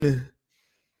Boom!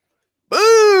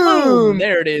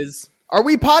 There it is. Are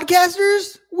we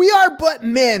podcasters? We are but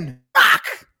men.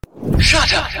 Rock!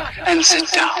 Shut up and sit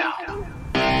down.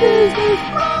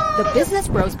 The Business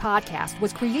Bros Podcast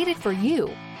was created for you.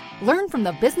 Learn from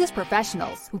the business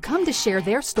professionals who come to share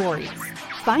their stories.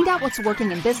 Find out what's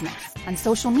working in business and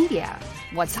social media,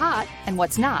 what's hot and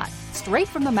what's not, straight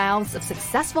from the mouths of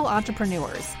successful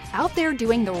entrepreneurs out there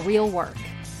doing the real work.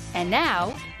 And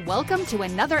now, welcome to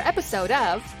another episode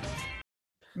of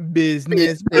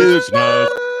Business. Yeah.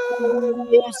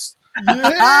 Yeah. When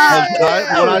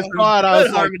I saw it, I was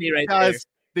like, Harmony right guys,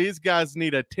 these guys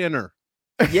need a tenor.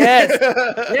 Yes.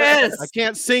 Yes. I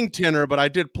can't sing tenor, but I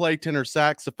did play tenor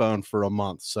saxophone for a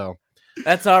month. So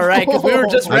That's all right, because we were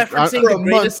just I- referencing for the a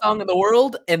greatest song in the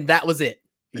world, and that was it.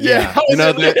 Yeah. you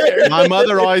know, my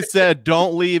mother always said,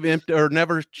 don't leave empty or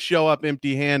never show up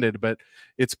empty handed, but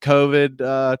it's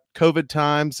COVID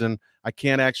times, and I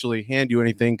can't actually hand you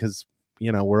anything because,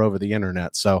 you know, we're over the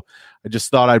internet. So I just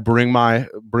thought I'd bring my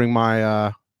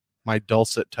my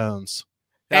dulcet tones.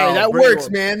 Hey, that bring works,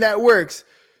 it. man. That works.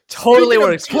 Totally Speaking of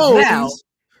works. 'Cause tones-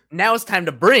 now it's time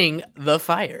to bring the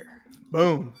fire.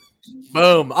 Boom.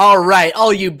 Boom. All right,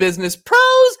 all you business pros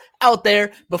out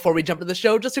there, before we jump to the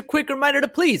show, just a quick reminder to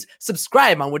please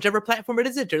subscribe on whichever platform it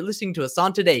is that you're listening to us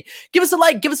on today. Give us a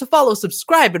like, give us a follow,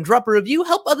 subscribe, and drop a review.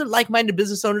 Help other like-minded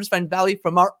business owners find value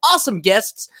from our awesome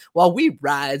guests while we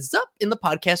rise up in the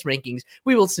podcast rankings.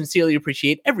 We will sincerely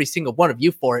appreciate every single one of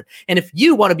you for it. And if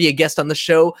you want to be a guest on the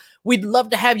show, we'd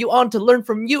love to have you on to learn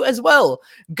from you as well.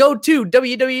 Go to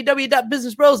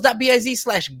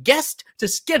www.businessbros.biz/guest to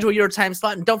schedule your time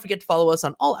slot. And don't forget to follow us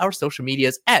on all our social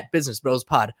medias at Business Bros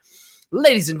Pod.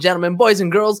 Ladies and gentlemen, boys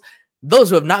and girls, those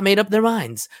who have not made up their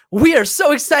minds, we are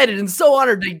so excited and so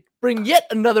honored to bring yet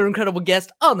another incredible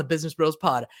guest on the Business Bros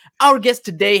Pod. Our guest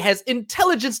today has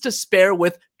intelligence to spare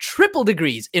with triple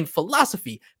degrees in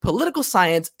philosophy, political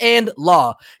science, and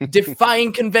law.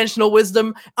 Defying conventional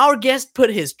wisdom, our guest put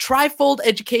his trifold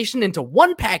education into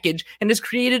one package and has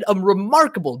created a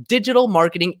remarkable digital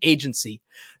marketing agency.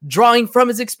 Drawing from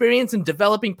his experience in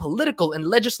developing political and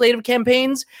legislative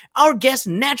campaigns, our guest's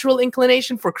natural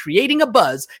inclination for creating a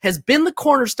buzz has been the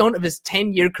cornerstone of his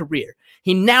 10-year career.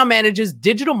 He now manages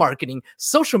digital marketing,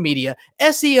 social media,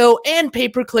 SEO, and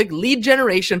pay-per-click lead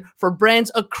generation for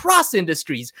brands across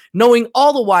industries, knowing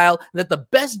all the while that the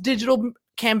best digital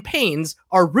campaigns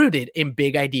are rooted in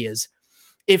big ideas.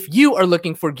 If you are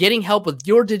looking for getting help with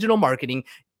your digital marketing,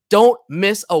 don't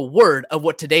miss a word of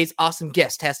what today's awesome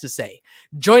guest has to say.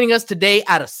 Joining us today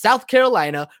out of South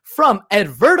Carolina from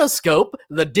Advertoscope,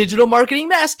 the digital marketing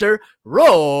master,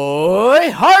 Roy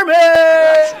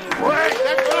Harmon.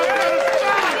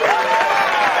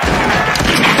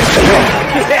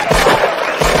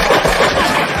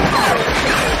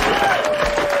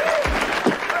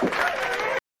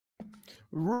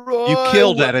 Roy, You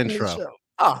killed that welcome to the intro. show.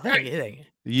 Oh, thank you, thank you.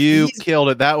 You He's- killed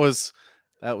it. That was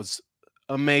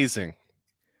amazing.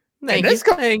 Thank this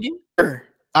you, thank you.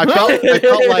 I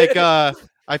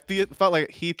felt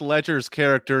like Heath Ledger's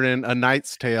character in A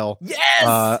Knight's Tale. Yes,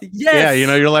 yes. Yeah, you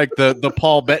know, you're like the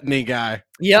Paul Bettany guy.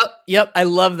 Yep. I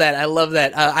love that.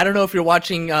 I don't know if you're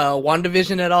watching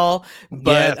WandaVision at all,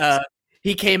 but Yes.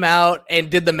 he came out and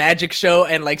did the magic show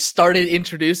and like started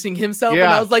introducing himself, and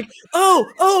Yeah. I was like,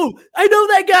 oh, I know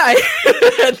that guy.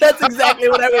 That's exactly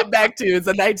what I went back to. It's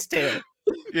A Knight's Tale.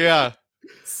 Yeah.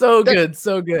 So good,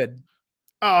 so good.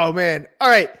 Oh, man. All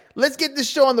right. Let's get this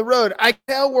show on the road. I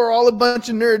tell we're all a bunch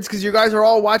of nerds because you guys are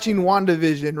all watching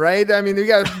WandaVision, right? I mean, we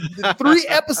got 3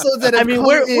 episodes that have I mean, come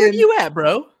where in. you at,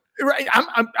 bro? Right,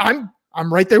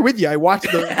 I'm right there with you. I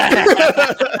watched them.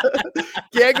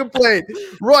 Can't complain.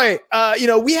 Roy, you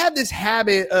know, we have this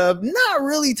habit of not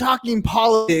really talking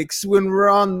politics when we're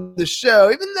on the show,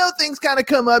 even though things kind of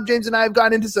come up. James and I have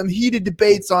gotten into some heated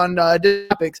debates on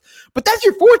topics, but that's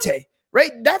your forte,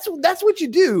 right? That's what you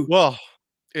do. Well,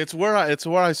 it's where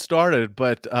I started,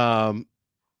 but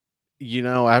you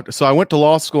know, so I went to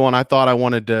law school and I thought I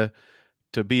wanted to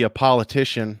be a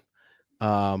politician,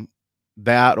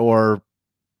 that or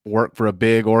work for a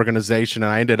big organization,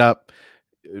 and I ended up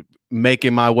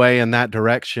making my way in that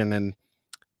direction, and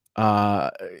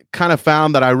kind of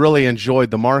found that I really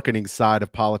enjoyed the marketing side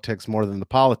of politics more than the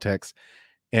politics.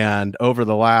 And over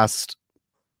the last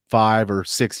 5 or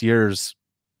 6 years,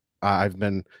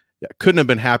 couldn't have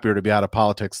been happier to be out of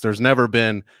politics. There's never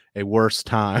been a worse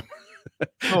time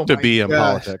Oh to my be in gosh.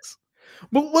 politics.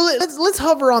 But well, let's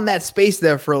hover on that space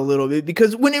there for a little bit,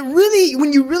 because when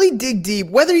you really dig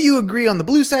deep, whether you agree on the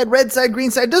blue side, red side,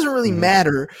 green side, doesn't really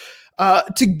matter.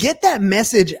 To get that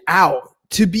message out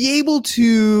to be able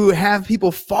to have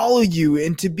people follow you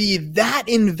and to be that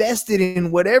invested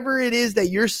in whatever it is that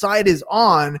your site is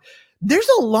on, there's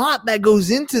a lot that goes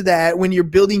into that when you're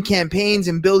building campaigns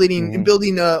and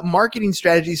building marketing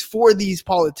strategies for these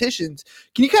politicians.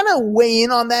 Can you kind of weigh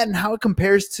in on that and how it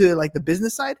compares to like the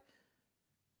business side?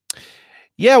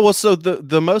 Yeah, well, so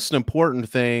the most important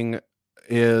thing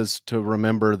is to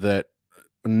remember that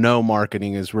no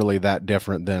marketing is really that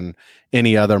different than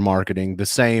any other marketing. The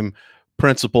same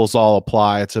principles all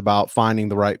apply. It's about finding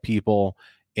the right people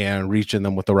and reaching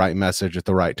them with the right message at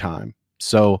the right time.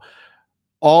 So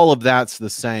all of that's the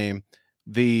same.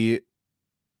 The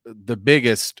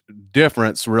biggest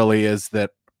difference really is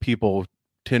that people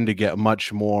tend to get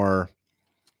much more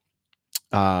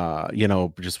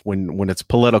just when it's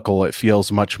political, it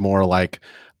feels much more like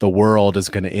the world is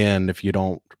going to end if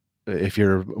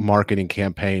your marketing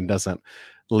campaign doesn't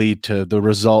lead to the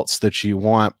results that you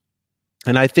want.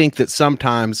 And I think that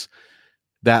sometimes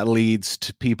that leads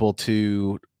to people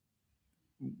to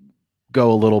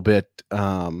go a little bit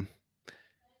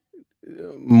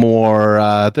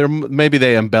more maybe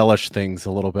they embellish things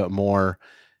a little bit more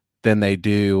than they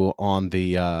do on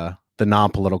the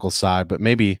non-political side, but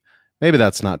maybe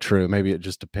that's not true. Maybe it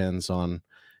just depends on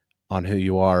who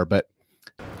you are, but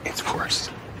it's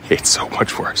worse. It's so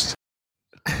much worse.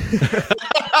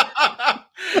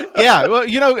 Yeah, well,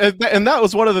 and that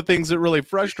was one of the things that really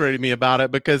frustrated me about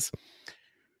it, because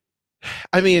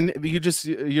I mean,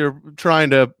 you're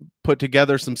trying to put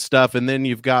together some stuff, and then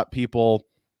you've got people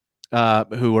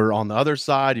who are on the other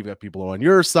side, you've got people on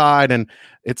your side, and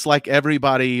it's like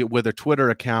everybody with a Twitter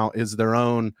account is their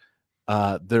own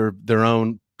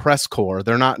press corps.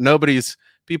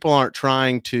 People aren't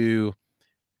trying to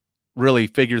really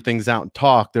figure things out and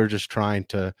talk. They're just trying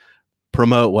to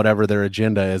promote whatever their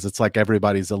agenda is. It's like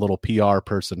everybody's a little PR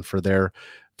person for their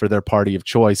party of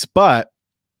choice. But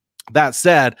that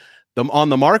said, on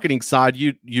the marketing side,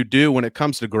 you do, when it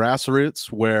comes to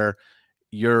grassroots, where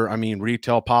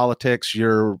retail politics,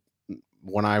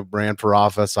 when I ran for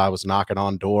office, I was knocking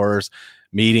on doors,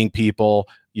 meeting people.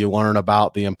 You learn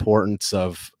about the importance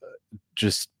of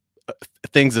just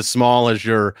things as small as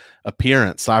your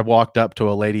appearance. I walked up to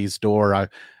a lady's door. I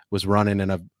was running in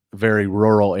a very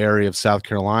rural area of South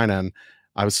Carolina, and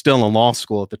I was still in law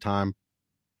school at the time.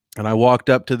 And I walked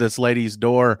up to this lady's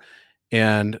door,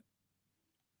 and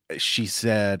she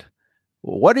said,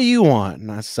 "What do you want?"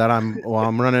 And I said, I'm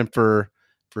running for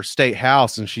state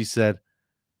house. And she said,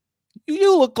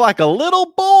 "You look like a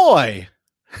little boy."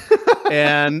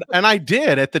 and I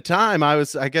did. At the time, I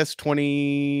was, I guess,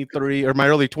 23 or my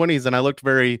early 20s, and I looked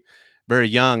very, very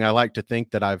young. I like to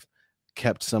think that I've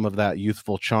kept some of that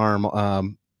youthful charm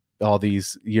all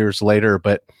these years later.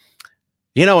 But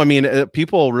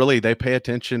people really, they pay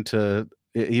attention to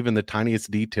even the tiniest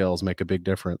details make a big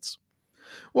difference.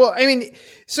 Well, I mean,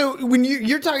 so when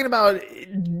you're talking about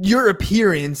your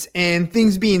appearance and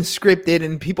things being scripted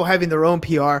and people having their own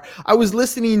PR, I was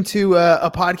listening to a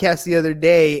podcast the other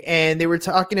day, and they were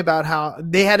talking about how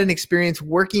they had an experience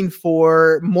working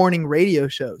for morning radio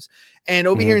shows. And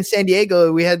over here in San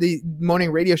Diego, we had the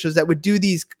morning radio shows that would do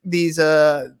these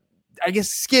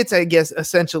skits,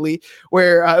 essentially,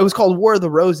 where it was called War of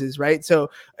the Roses, right? So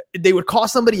they would call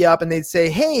somebody up and they'd say,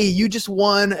 "Hey, you just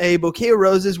won a bouquet of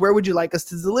roses. Where would you like us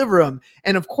to deliver them?"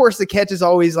 And of course, the catch is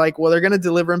always like, well, they're going to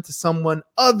deliver them to someone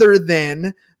other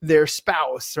than their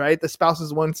spouse, right? The spouse is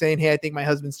the one saying, "Hey, I think my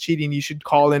husband's cheating. You should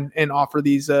call and offer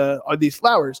these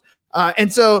flowers."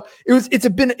 And so it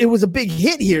was a big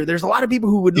hit here. There's a lot of people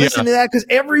who would listen to that because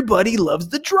everybody loves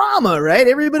the drama, right?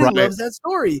 Everybody loves that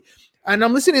story. And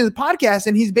I'm listening to the podcast,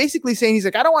 and he's basically saying, he's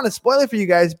like, "I don't want to spoil it for you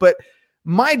guys, but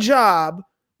my job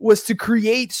was to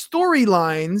create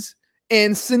storylines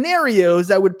and scenarios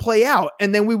that would play out.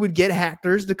 And then we would get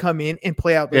actors to come in and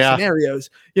play out those scenarios."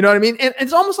 You know what I mean? And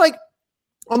it's almost like,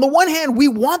 on the one hand, we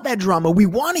want that drama. We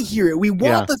want to hear it. We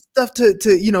want the stuff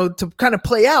to kind of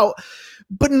play out.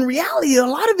 But in reality, a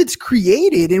lot of it's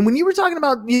created. And when you were talking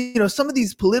about, some of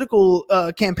these political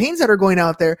campaigns that are going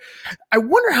out there, I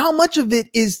wonder how much of it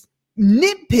is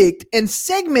nitpicked and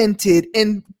segmented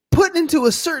and put into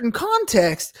a certain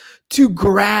context to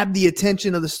grab the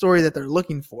attention of the story that they're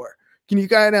looking for. Can you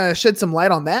kind of shed some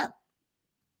light on that?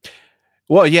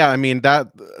 Well, yeah, I mean,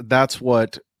 that's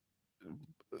what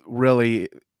really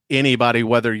anybody,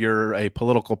 whether you're a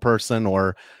political person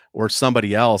or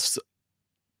somebody else,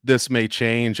 this may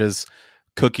change as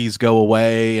cookies go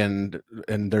away and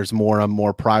there's more and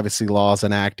more privacy laws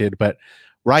enacted. But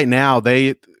right now,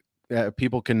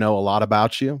 people can know a lot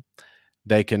about you.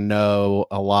 They can know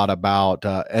a lot about,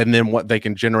 and then they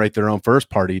can generate their own first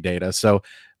party data. So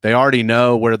they already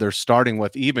know where they're starting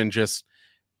with, even just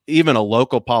even a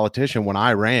local politician, when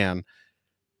I ran,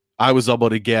 I was able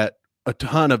to get a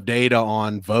ton of data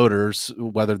on voters,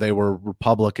 whether they were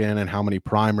Republican and how many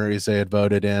primaries they had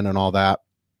voted in and all that.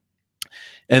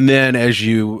 And then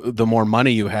the more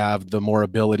money you have, the more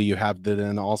ability you have to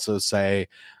then also say,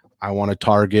 I want to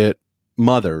target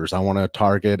mothers. I want to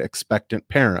target expectant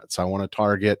parents. I want to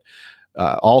target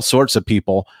all sorts of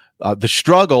people. The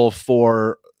struggle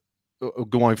for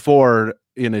going forward,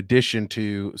 in addition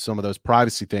to some of those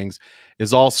privacy things,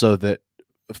 is also that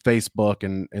Facebook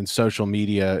and social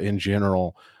media in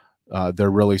general, they're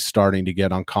really starting to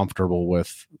get uncomfortable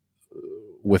with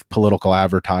political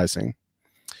advertising.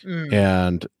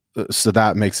 And so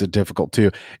that makes it difficult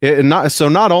too.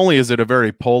 Not only is it a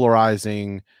very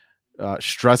polarizing,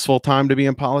 stressful time to be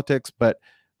in politics, but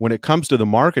when it comes to the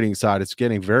marketing side, it's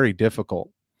getting very difficult.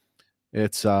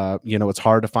 It's it's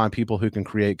hard to find people who can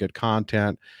create good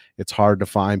content. It's hard to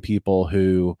find people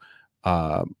who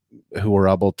are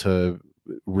able to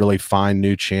really find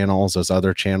new channels as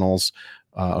other channels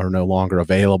are no longer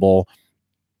available.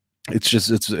 It's just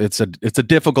it's a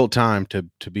difficult time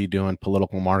to be doing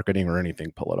political marketing or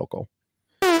anything political.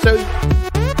 So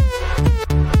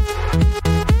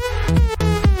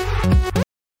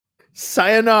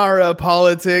sayonara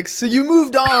politics. So you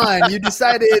moved on. You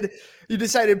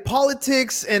decided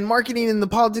politics and marketing in the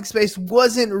politics space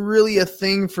wasn't really a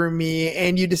thing for me,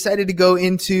 and you decided to go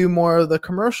into more of the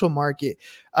commercial market.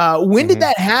 When did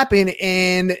that happen?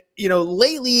 And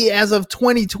lately, as of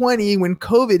 2020, when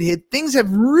COVID hit, things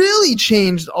have really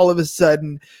changed all of a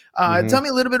sudden. Tell me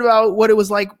a little bit about what it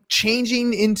was like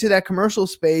changing into that commercial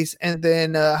space, and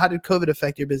then how did COVID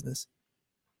affect your business?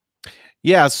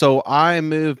 Yeah, so I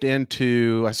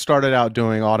started out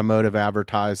doing automotive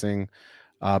advertising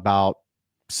about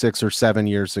 6 or 7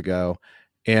 years ago,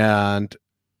 and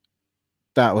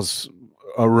that was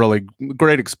a really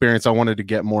great experience. I wanted to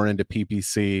get more into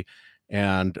PPC,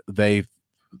 and they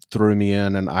threw me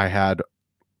in, and I had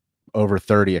over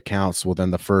 30 accounts within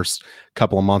the first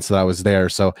couple of months that I was there.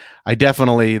 So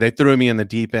they threw me in the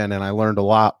deep end, and I learned a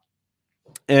lot,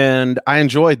 and I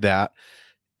enjoyed that.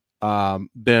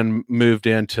 Then moved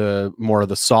into more of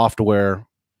the software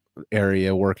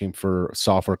area, working for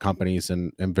software companies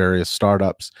and various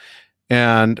startups.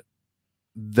 And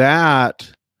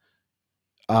that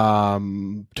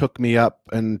took me up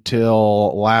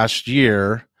until last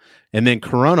year. And then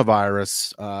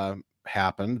coronavirus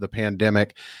happened. The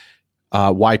pandemic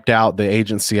wiped out the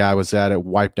agency I was at. It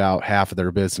wiped out half of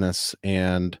their business,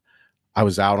 and I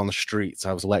was out on the streets.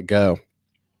 I was let go.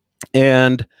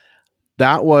 And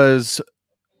that was,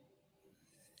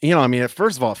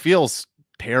 first of all, it feels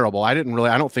terrible. I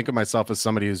don't think of myself as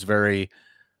somebody who's very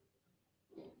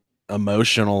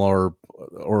emotional or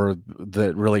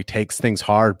that really takes things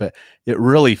hard, but it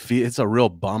really it's a real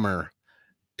bummer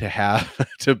to have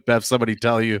somebody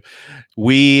tell you,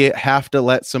 we have to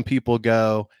let some people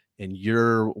go, and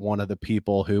you're one of the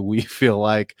people who we feel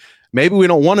like maybe we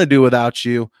don't want to do without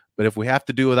you, but if we have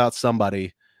to do without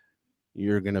somebody,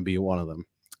 you're going to be one of them.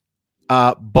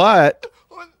 But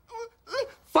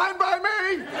Fine by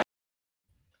me.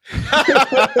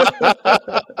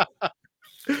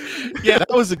 Yeah, that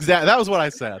was what I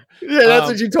said. Yeah, that's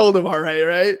what you told them. All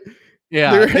right?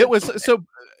 Yeah, it was. So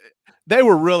they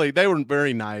were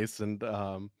very nice, and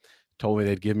told me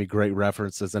they'd give me great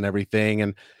references and everything.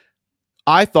 And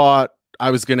I thought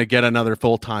I was going to get another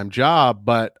full-time job,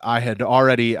 but I had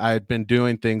been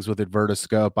doing things with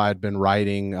Advertiscope. I had been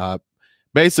writing,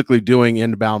 basically doing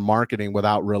inbound marketing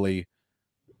without really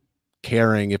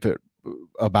caring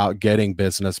about getting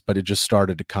business, but it just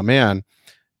started to come in.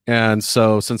 And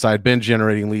so since I'd been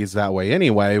generating leads that way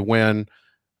anyway, when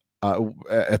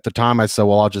at the time I said,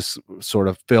 well, I'll just sort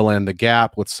of fill in the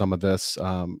gap with some of this,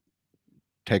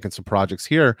 taking some projects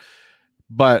here.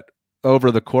 But over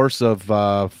the course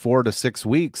of 4 to 6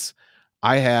 weeks,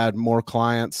 I had more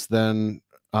clients than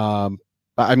I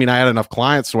had enough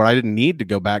clients where I didn't need to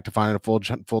go back to find a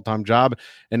full-time job.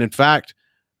 And in fact,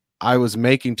 I was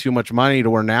making too much money to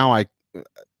where now I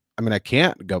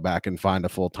can't go back and find a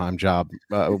full-time job.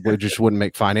 It just wouldn't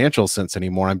make financial sense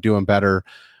anymore. I'm doing better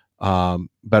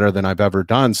than I've ever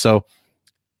done. So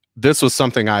this was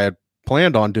something I had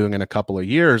planned on doing in a couple of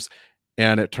years,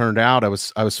 and it turned out I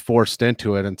was forced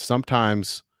into it. And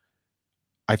sometimes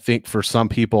I think for some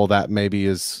people that maybe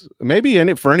in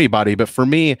it for anybody, but for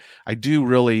me, I do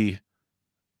really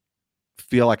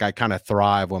feel like I kind of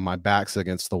thrive when my back's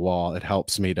against the wall. It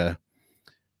helps me to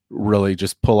really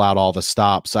just pull out all the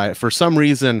stops. For some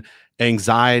reason,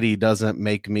 anxiety doesn't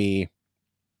make me,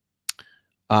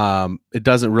 it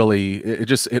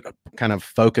kind of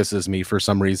focuses me for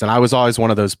some reason. I was always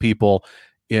one of those people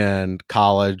in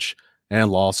college and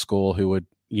law school who would,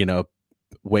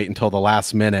 wait until the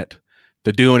last minute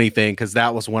to do anything. Cause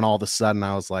that was when all of a sudden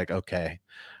I was like, okay,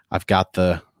 I've got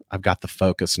the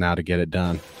focus now to get it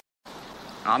done.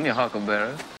 I'm your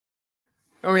huckleberry.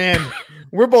 Oh man,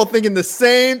 we're both thinking the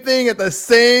same thing at the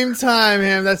same time,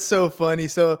 man. That's so funny.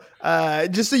 So,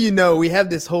 just so you know, we have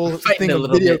this whole thing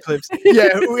of video clips.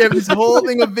 Yeah, we have this whole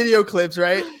thing of video clips,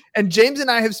 right? And James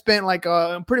and I have spent like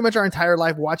pretty much our entire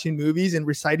life watching movies and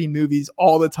reciting movies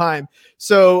all the time.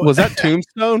 So, was that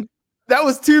Tombstone? That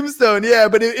was Tombstone, yeah.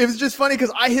 But it was just funny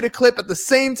because I hit a clip at the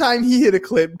same time he hit a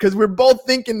clip because we're both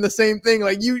thinking the same thing.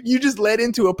 Like you just led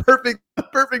into a perfect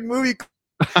movie.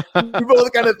 We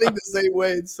both kind of think the same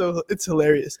way. It's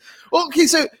hilarious. Well, okay,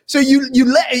 so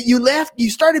you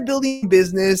started building a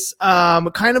business,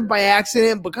 kind of by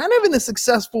accident, but kind of in a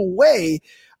successful way.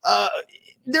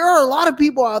 There are a lot of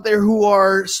people out there who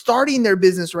are starting their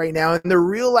business right now, and they're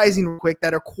realizing real quick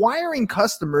that acquiring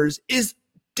customers is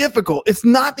difficult. It's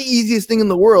not the easiest thing in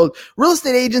the world. Real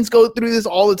estate agents go through this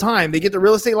all the time. They get the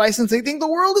real estate license. They think the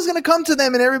world is going to come to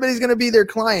them and everybody's going to be their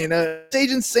client.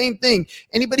 Agents, same thing.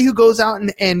 Anybody who goes out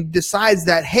and decides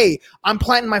that, hey, I'm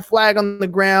planting my flag on the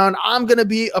ground, I'm going to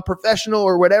be a professional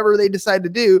or whatever they decide to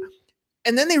do.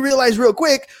 And then they realize real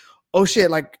quick, oh shit,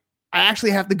 like I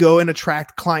actually have to go and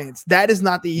attract clients. That is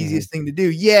not the easiest thing to do.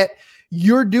 Yet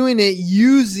you're doing it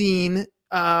using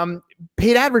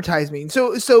paid advertising.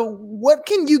 So what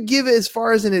can you give as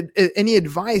far as any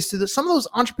advice to some of those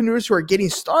entrepreneurs who are getting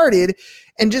started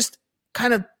and just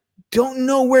kind of don't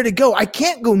know where to go? I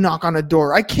can't go knock on a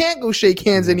door. I can't go shake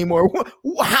hands anymore.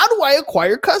 How do I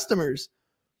acquire customers?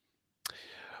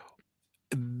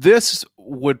 This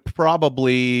would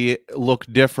probably look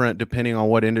different depending on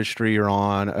what industry you're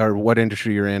on or what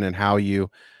industry you're in and how you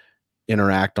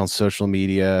interact on social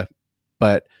media.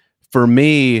 But for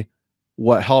me,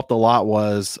 what helped a lot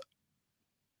was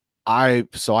I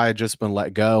had just been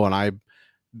let go, and I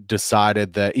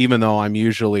decided that even though I'm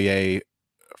usually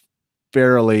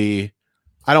I'm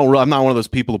not one of those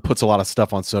people who puts a lot of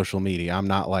stuff on social media. I'm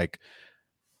not like,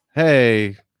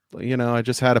 hey, I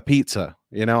just had a pizza.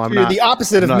 You're the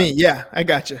opposite of me. Yeah, I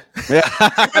got you. Yeah.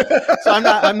 So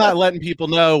I'm not letting people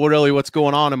know really what's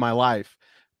going on in my life.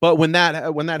 But when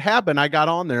that happened, I got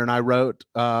on there and I wrote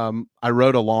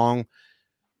a long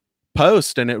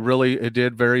post, and it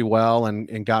did very well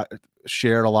and got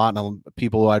shared a lot, and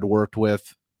people who I'd worked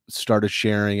with started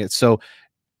sharing it. So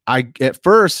at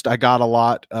first I got a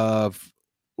lot of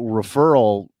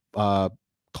referral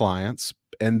clients,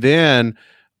 and then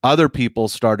other people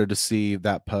started to see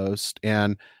that post.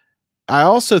 And I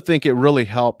also think it really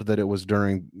helped that it was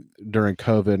during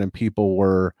COVID, and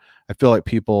I feel like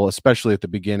people, especially at the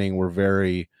beginning, were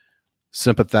very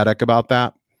sympathetic about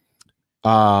that.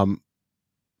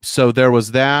 So there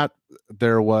was that.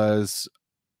 There was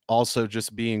also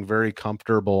just being very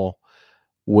comfortable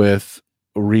with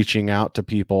reaching out to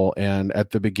people. And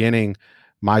at the beginning,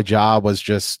 my job was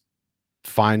just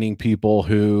finding people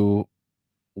who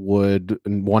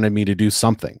wanted me to do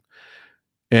something.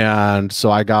 And so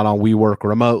I got on We Work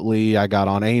Remotely. I got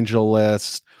on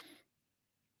AngelList,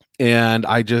 and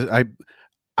I don't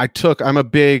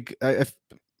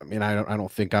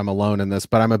think I'm alone in this,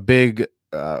 but I'm a big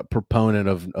proponent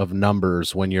of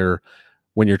numbers when you're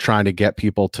trying to get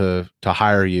people to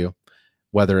hire you,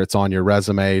 whether it's on your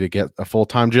resume to get a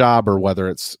full-time job or whether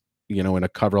it's in a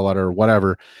cover letter or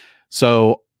whatever.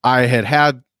 So I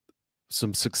had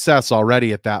some success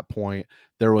already at that point.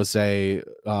 There was the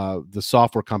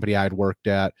software company I had worked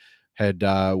at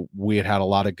we had a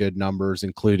lot of good numbers,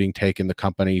 including taking the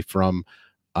company from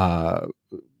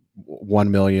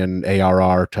 1 million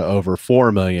ARR to over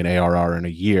 4 million ARR in a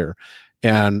year.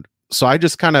 And so I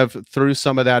just kind of threw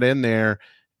some of that in there,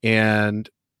 and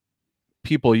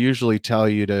people usually tell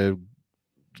you to,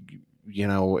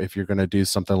 if you're going to do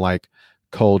something like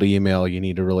cold email, you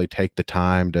need to really take the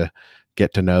time to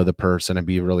get to know the person and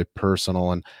be really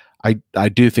personal. And I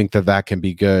do think that can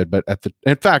be good, but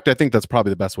in fact, I think that's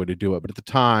probably the best way to do it. But at the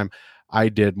time, I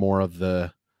did more of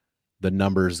the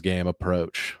numbers game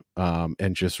approach,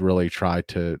 and just really try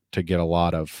to get a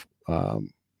lot of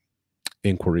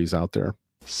inquiries out there.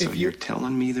 So you're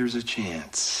telling me there's a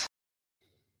chance?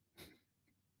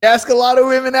 Ask a lot of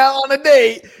women out on a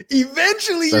date.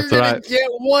 Eventually, you're going to get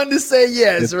one to say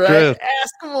yes, it's right? True.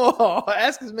 Ask them all.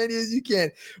 Ask as many as you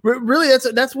can. Really,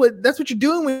 that's what you're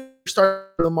doing when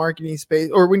start in the marketing space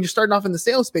or when you're starting off in the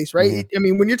sales space, right? I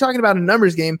mean, when you're talking about a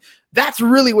numbers game, that's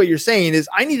really what you're saying is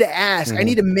I need to ask, I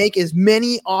need to make as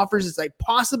many offers as I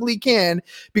possibly can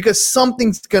because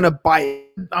something's going to bite.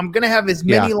 I'm going to have as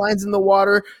many lines in the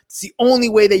water. It's the only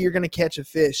way that you're going to catch a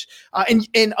fish.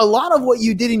 And a lot of what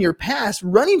you did in your past,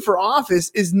 running for office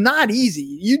is not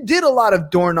easy. You did a lot of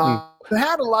door knocks. You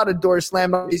had a lot of doors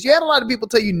slammed on you. You had a lot of people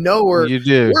tell you no or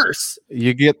worse.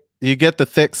 You get the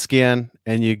thick skin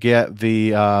and you get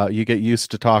you get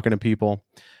used to talking to people.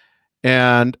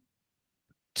 And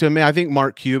to me, I think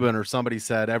Mark Cuban or somebody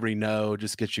said every no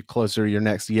just gets you closer to your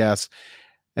next yes.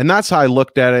 And that's how I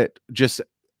looked at it. Just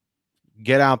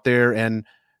get out there. And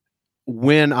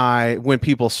when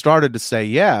people started to say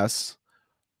yes,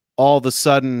 all of a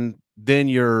sudden, then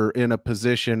you're in a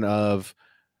position of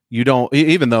you don't,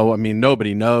 even though, I mean,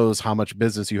 nobody knows how much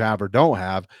business you have or don't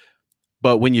have.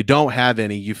 But when you don't have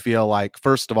any, you feel like,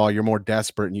 first of all, you're more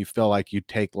desperate and you feel like you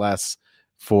take less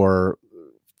for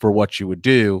what you would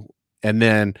do. And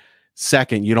then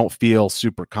second, you don't feel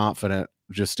super confident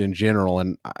just in general.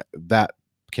 And that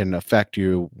can affect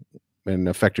you and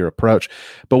affect your approach.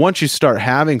 But once you start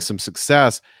having some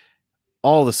success,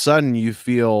 all of a sudden you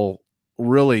feel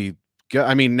really good.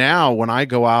 I mean, now when I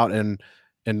go out and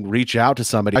reach out to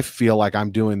somebody, I feel like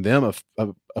I'm doing them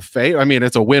a favor. I mean,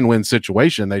 it's a win-win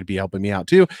situation. They'd be helping me out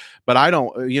too, but I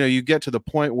don't, you get to the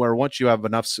point where once you have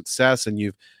enough success and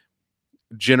you've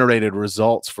generated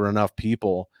results for enough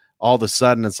people, all of a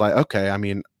sudden it's like, okay, I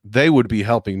mean, they would be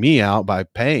helping me out by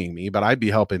paying me, but I'd be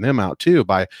helping them out too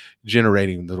by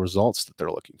generating the results that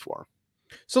they're looking for.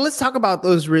 So let's talk about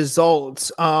those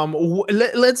results.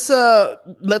 Let's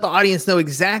let the audience know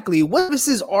exactly what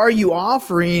services are you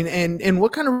offering and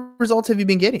what kind of results have you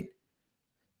been getting?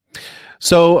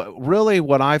 So really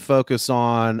what I focus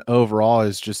on overall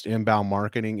is just inbound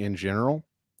marketing in general.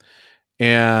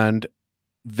 And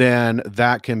then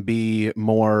that can be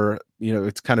more,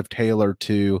 it's kind of tailored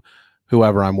to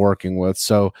whoever I'm working with.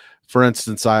 So for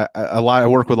instance, I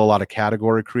work with a lot of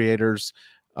category creators,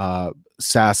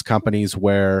 SaaS companies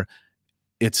where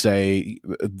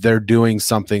they're doing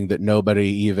something that nobody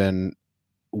even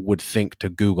would think to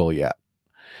Google yet.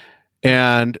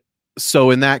 And so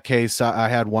in that case, I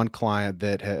had one client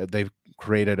that they've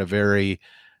created a very,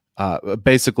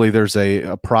 basically there's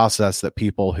a process that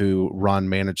people who run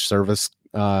managed service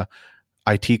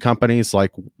IT companies,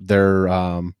 like they're,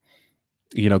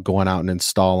 going out and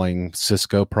installing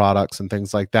Cisco products and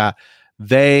things like that.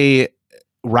 They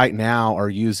right now are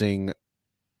using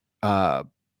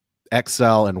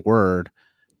Excel and Word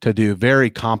to do very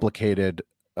complicated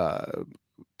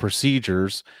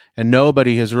procedures, and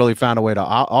nobody has really found a way to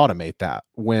automate that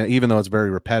even though it's very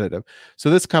repetitive. So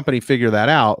this company figured that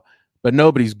out, but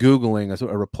nobody's Googling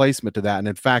a replacement to that. And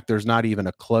in fact, there's not even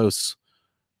a close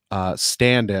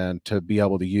stand-in to be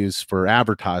able to use for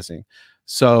advertising.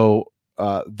 So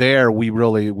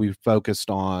we focused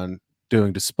on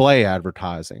doing display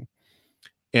advertising,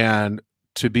 and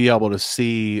to be able to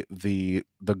see the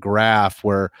graph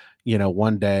where,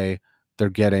 one day they're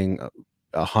getting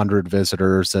 100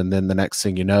 visitors, and then the next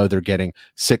thing you know, they're getting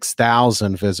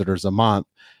 6,000 visitors a month.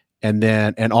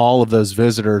 And all of those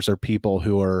visitors are people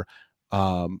who are,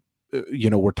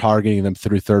 we're targeting them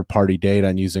through third-party data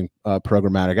and using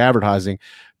programmatic advertising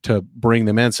to bring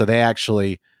them in. So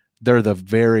they're the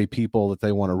very people that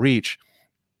they want to reach.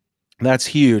 That's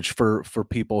huge for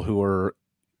people who are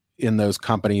in those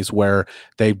companies where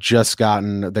they've just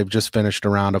finished a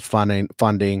round of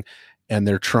funding, and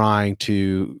they're trying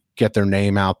to get their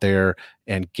name out there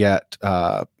and get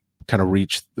kind of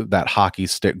reach that hockey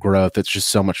stick growth. It's just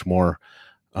so much more.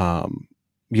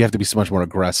 You have to be so much more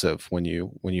aggressive when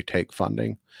you take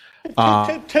funding.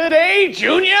 Today,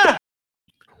 Junior.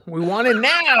 We want it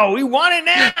now. We want it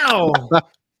now.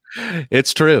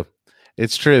 It's true.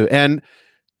 And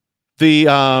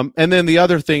then the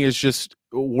other thing is just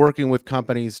working with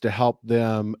companies to help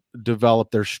them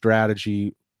develop their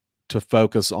strategy to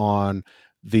focus on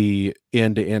the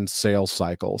end-to-end sales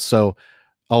cycle. So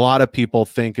a lot of people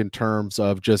think in terms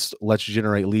of just let's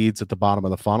generate leads at the bottom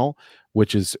of the funnel,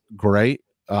 which is great.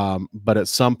 But at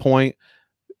some point,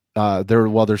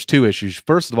 there's two issues.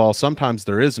 First of all, sometimes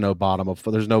there is no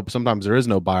sometimes there is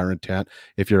no buyer intent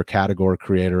if you're a category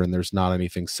creator and there's not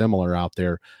anything similar out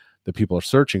there that people are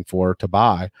searching for to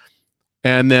buy.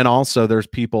 And then also there's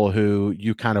people who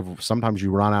sometimes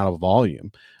you run out of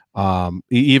volume.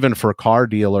 Even for car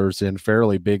dealers in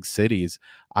fairly big cities,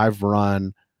 I've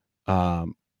run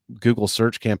Google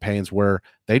search campaigns where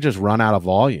they just run out of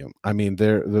volume. I mean,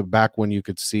 they're back when you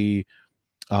could see,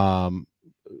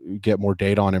 get more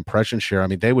data on impression share. I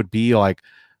mean, they would be like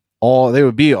they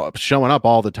would be showing up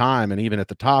all the time and even at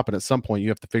the top. And at some point you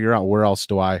have to figure out, where else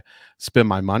do I spend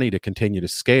my money to continue to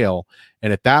scale?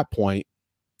 And at that point,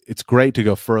 it's great to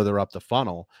go further up the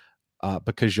funnel,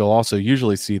 because you'll also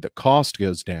usually see that cost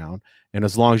goes down. And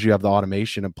as long as you have the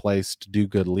automation in place to do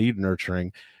good lead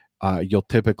nurturing, you'll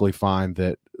typically find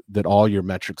that all your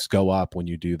metrics go up when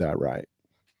you do that right.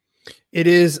 It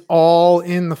is all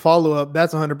in the follow-up.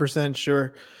 That's 100%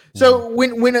 sure. So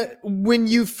when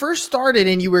you first started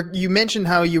and you mentioned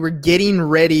how you were getting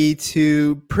ready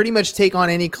to pretty much take on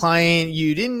any client,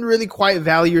 you didn't really quite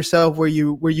value yourself where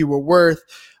you were worth.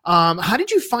 How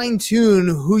did you fine tune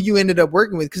who you ended up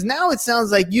working with? Because now it sounds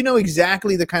like you know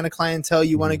exactly the kind of clientele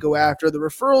you want to go after. The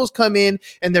referrals come in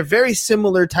and they're very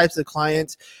similar types of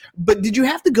clients. But did you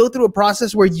have to go through a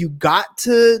process where you got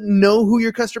to know who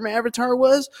your customer avatar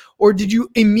was, or did you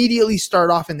immediately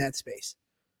start off in that space?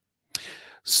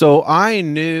 So I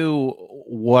knew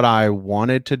what I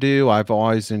wanted to do. I've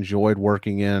always enjoyed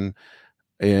working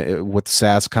with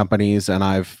SaaS companies, and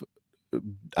I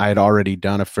had already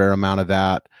done a fair amount of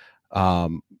that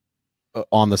on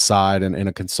the side and in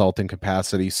a consulting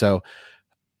capacity. So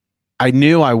I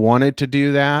knew I wanted to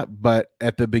do that, but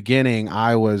at the beginning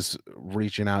I was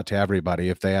reaching out to everybody.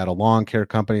 If they had a lawn care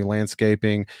company,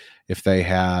 landscaping, if they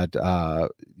had,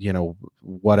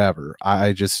 whatever,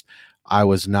 I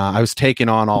was taking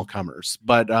on all comers.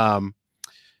 But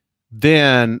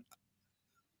then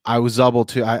I was able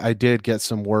to, I did get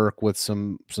some work with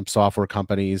some software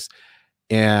companies,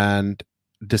 and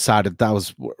decided that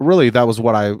was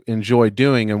what I enjoyed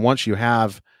doing. And once you're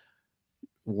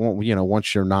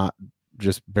not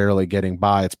just barely getting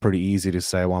by, it's pretty easy to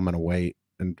say, well, I'm going to wait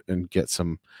and get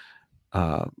some,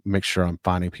 make sure I'm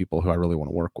finding people who I really want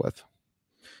to work with.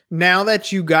 Now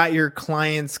that you got your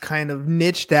clients kind of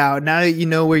niched out, now that you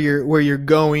know where you're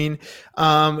going,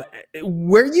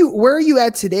 where are you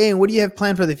at today, and what do you have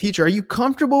planned for the future? Are you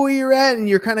comfortable where you're at and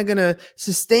you're kind of going to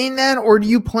sustain that, or do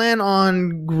you plan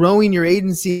on growing your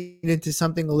agency into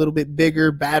something a little bit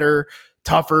bigger, badder,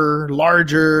 tougher,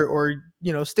 larger, or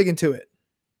sticking to it?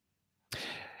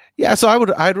 Yeah, so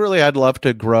I'd love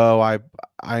to grow.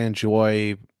 I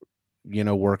enjoy,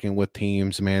 working with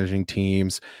teams, managing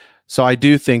teams. So I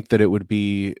do think that it would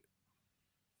be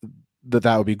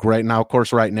that would be great. Now, of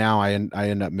course, right now I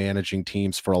end up managing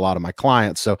teams for a lot of my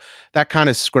clients, so that kind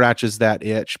of scratches that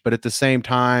itch. But at the same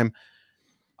time,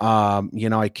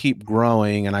 I keep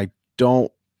growing, and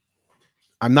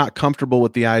I'm not comfortable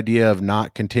with the idea of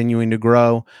not continuing to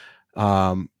grow.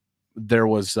 There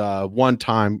was one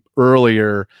time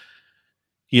earlier,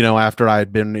 after I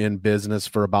had been in business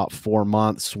for about 4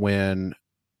 months, when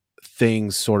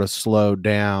things sort of slowed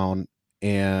down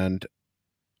and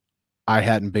I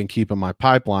hadn't been keeping my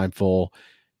pipeline full.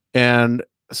 And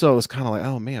so it was kind of like,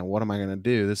 oh man, what am I going to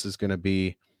do? This is going to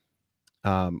be,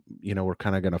 we're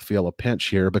kind of going to feel a pinch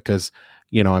here because,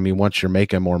 once you're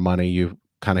making more money, you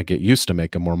kind of get used to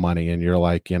making more money, and you're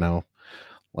like,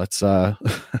 let's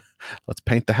let's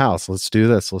paint the house. Let's do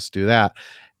this. Let's do that.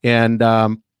 And,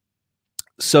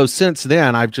 so since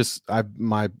then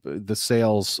the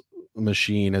sales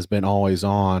machine has been always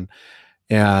on,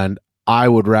 and I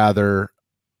would rather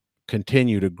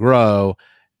continue to grow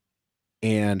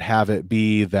and have it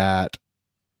be that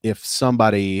if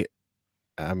somebody,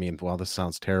 this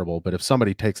sounds terrible, but if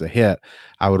somebody takes a hit,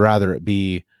 I would rather it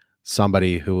be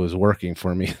somebody who is working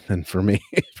for me than for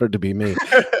it to be me.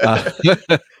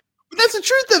 That's the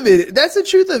truth of it. That's the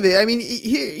truth of it. I mean,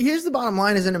 here's the bottom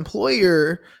line as an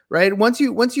employer, right? Once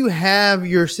you have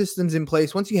your systems in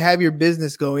place, once you have your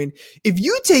business going, if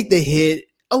you take the hit,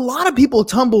 a lot of people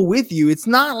tumble with you. It's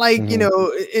not like,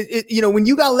 when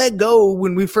you got let go,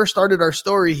 when we first started our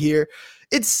story here,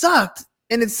 it sucked,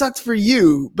 and it sucked for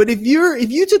you. But if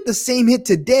you took the same hit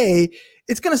today,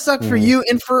 it's going to suck for you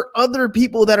and for other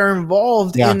people that are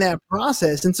involved in that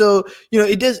process. And so,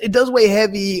 it does weigh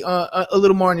heavy a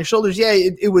little more on your shoulders. Yeah,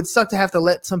 it would suck to have to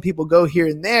let some people go here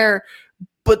and there,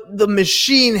 but the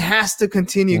machine has to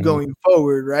continue going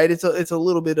forward, right? It's a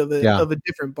little bit of a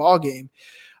different ball game.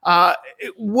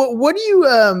 What do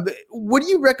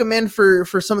you recommend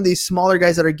for some of these smaller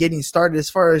guys that are getting started as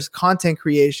far as content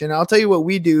creation? I'll tell you what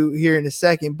we do here in a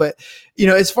second, but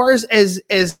as far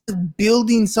as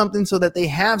building something so that they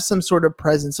have some sort of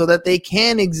presence, so that they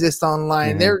can exist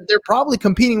online, they're probably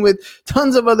competing with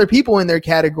tons of other people in their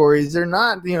categories. They're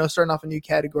not, starting off a new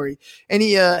category.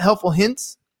 Any helpful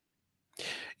hints?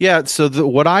 Yeah. So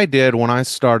what I did when I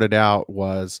started out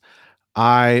was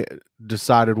I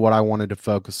decided what I wanted to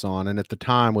focus on. And at the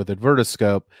time with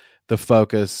Advertiscope, the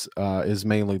focus is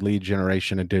mainly lead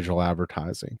generation and digital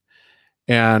advertising.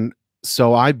 And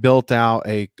so I built out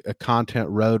a content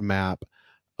roadmap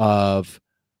of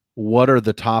what are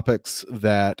the topics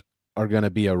that are going to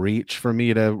be a reach for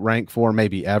me to rank for,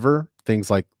 maybe ever.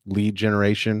 Things like lead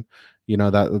generation,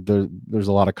 that there's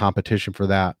a lot of competition for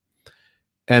that.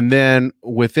 And then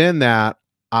within that,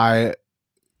 I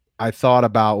thought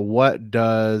about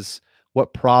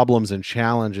what problems and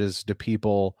challenges do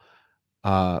people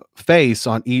face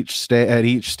on at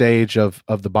each stage of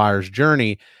the buyer's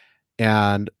journey,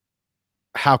 and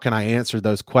how can I answer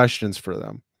those questions for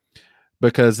them?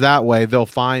 Because that way they'll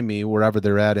find me wherever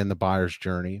they're at in the buyer's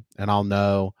journey, and I'll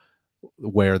know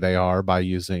where they are by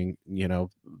using,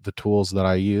 the tools that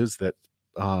I use, that,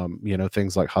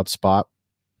 things like HubSpot.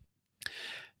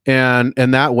 And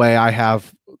that way I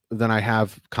have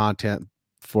content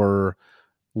for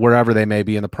wherever they may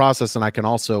be in the process. And I can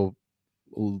also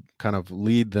kind of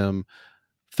lead them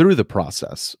through the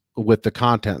process with the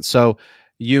content. So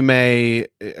you may,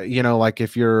 like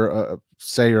if you're,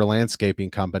 say you're a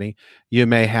landscaping company, you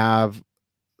may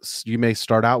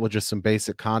start out with just some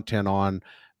basic content on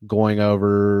going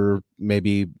over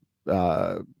maybe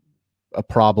the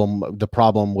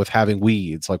problem with having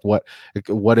weeds. Like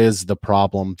what is the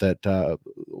problem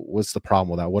what's the problem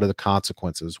with that? What are the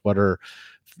consequences? What are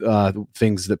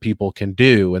things that people can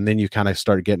do? And then you kind of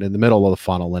start getting in the middle of the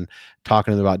funnel and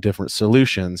talking to them about different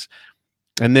solutions.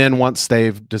 And then once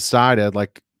they've decided,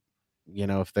 like,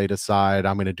 if they decide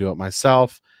I'm going to do it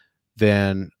myself,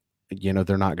 then,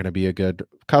 they're not going to be a good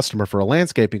customer for a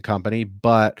landscaping company,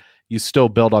 but you still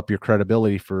build up your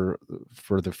credibility for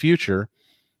the future.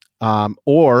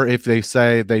 Or if they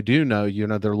say they do know,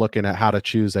 they're looking at how to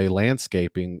choose a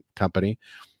landscaping company,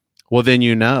 well, then,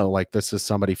 like, this is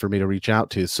somebody for me to reach out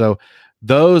to. So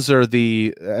those are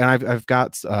and I've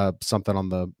got something on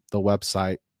the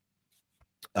website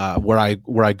where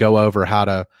I go over how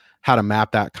to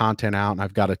map that content out. And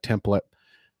I've got a template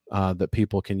that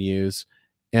people can use.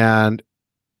 And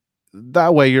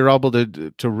that way you're able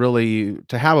to really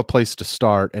have a place to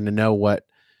start and to know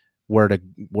where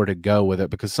to go with it.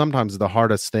 Because sometimes the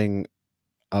hardest thing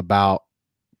about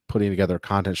putting together a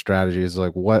content strategy is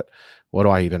like, what do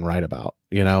I even write about?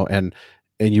 And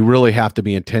you really have to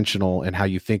be intentional in how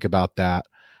you think about that.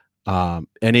 And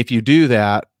if you do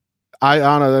that,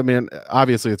 I mean,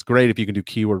 obviously it's great if you can do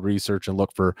keyword research and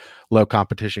look for low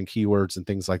competition keywords and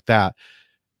things like that.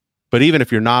 But even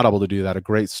if you're not able to do that, a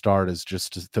great start is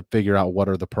just to figure out what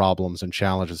are the problems and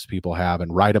challenges people have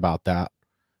and write about that.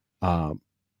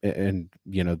 And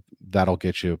that'll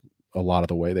get you a lot of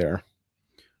the way there.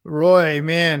 Roy,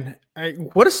 man,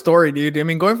 what a story, dude. I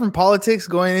mean, going from politics,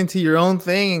 going into your own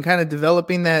thing and kind of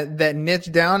developing that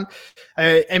niche down.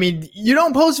 I mean, you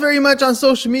don't post very much on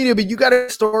social media, but you got a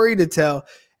story to tell.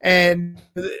 And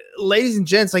ladies and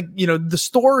gents, like,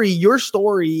 your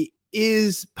story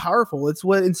is powerful. It's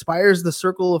what inspires the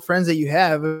circle of friends that you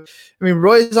have. I mean,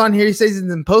 Roy's on here. He says he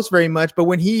doesn't post very much, but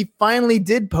when he finally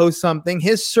did post something,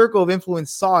 his circle of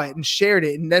influence saw it and shared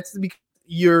it. And that's because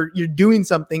you're doing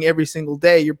something every single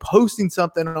day. You're posting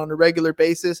something on a regular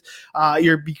basis.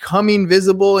 You're becoming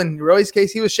visible. In Roy's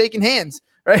case, he was shaking hands,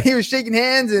 right? He was shaking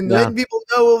hands and letting people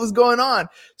know what was going on.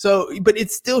 So, but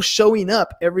it's still showing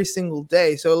up every single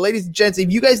day. So ladies and gents, if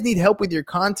you guys need help with your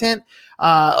content,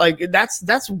 like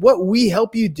that's what we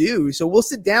help you do. So we'll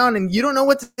sit down, and you don't know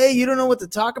what to say, you don't know what to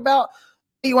talk about.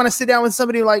 You want to sit down with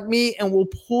somebody like me, and we'll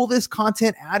pull this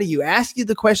content out of you, ask you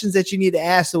the questions that you need to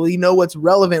ask so you know what's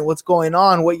relevant, what's going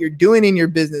on, what you're doing in your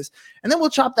business. And then we'll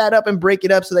chop that up and break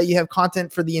it up so that you have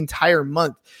content for the entire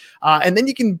month. And then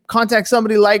you can contact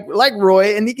somebody like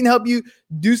Roy, and he can help you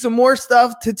do some more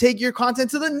stuff to take your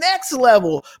content to the next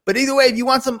level. But either way, if you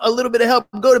want a little bit of help,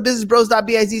 go to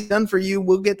businessbros.biz. Done for you.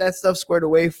 We'll get that stuff squared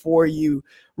away for you.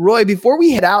 Roy, before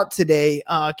we head out today,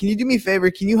 can you do me a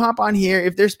favor? Can you hop on here?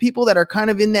 If there's people that are kind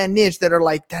of in that niche that are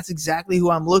like, that's exactly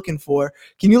who I'm looking for,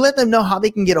 can you let them know how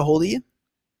they can get a hold of you?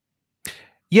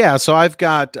 Yeah, so I've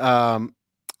got a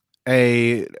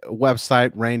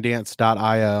website,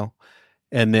 raindance.io,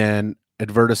 and then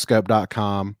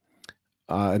advertiscope.com.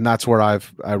 And that's where I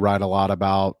write a lot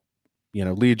about,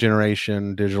 lead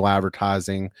generation, digital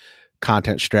advertising,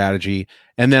 content strategy.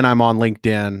 And then I'm on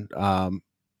LinkedIn,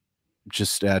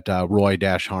 just at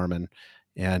Roy-Harmon.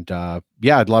 And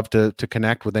I'd love to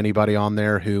connect with anybody on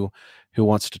there who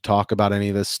wants to talk about any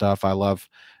of this stuff. I love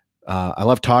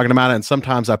talking about it. And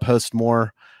sometimes I post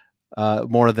more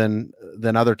than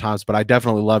other times, but I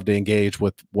definitely love to engage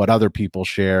with what other people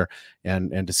share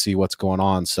and to see what's going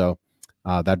on. So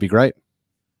that'd be great.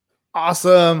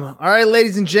 Awesome. All right,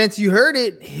 ladies and gents, you heard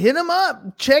it. Hit them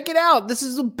up. Check it out. This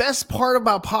is the best part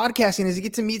about podcasting is you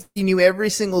get to meet you every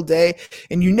single day,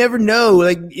 and you never know.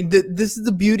 Like this is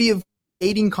the beauty of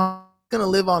creating content going to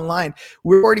live online.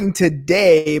 We're recording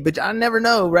today, but I never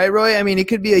know, right, Roy? I mean, it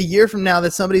could be a year from now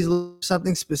that somebody's looking for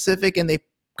something specific and they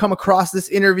come across this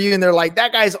interview and they're like,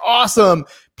 that guy's awesome.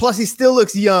 Plus, he still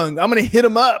looks young. I'm going to hit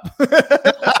him up.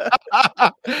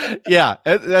 Yeah,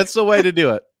 that's the way to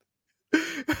do it.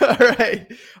 All right,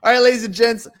 ladies and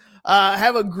gents.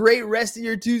 Have a great rest of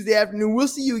your Tuesday afternoon. We'll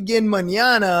see you again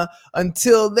mañana.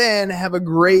 Until then, have a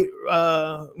great,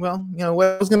 I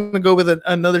was going to go with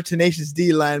another Tenacious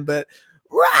D line, but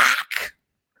rock!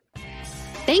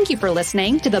 Thank you for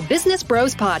listening to the Business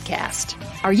Bros Podcast.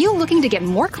 Are you looking to get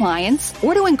more clients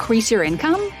or to increase your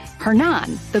income?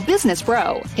 Hernan, the business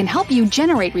bro, can help you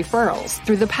generate referrals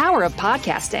through the power of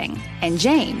podcasting. And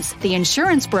James, the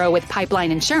insurance bro with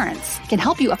Pipeline Insurance, can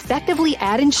help you effectively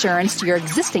add insurance to your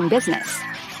existing business.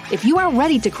 If you are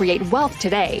ready to create wealth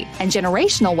today and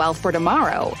generational wealth for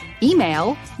tomorrow,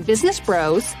 email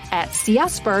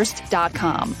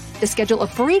businessbros@csfirst.com to schedule a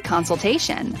free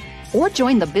consultation or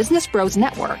join the Business Bros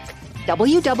Network,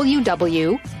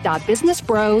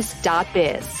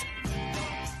 www.businessbros.biz.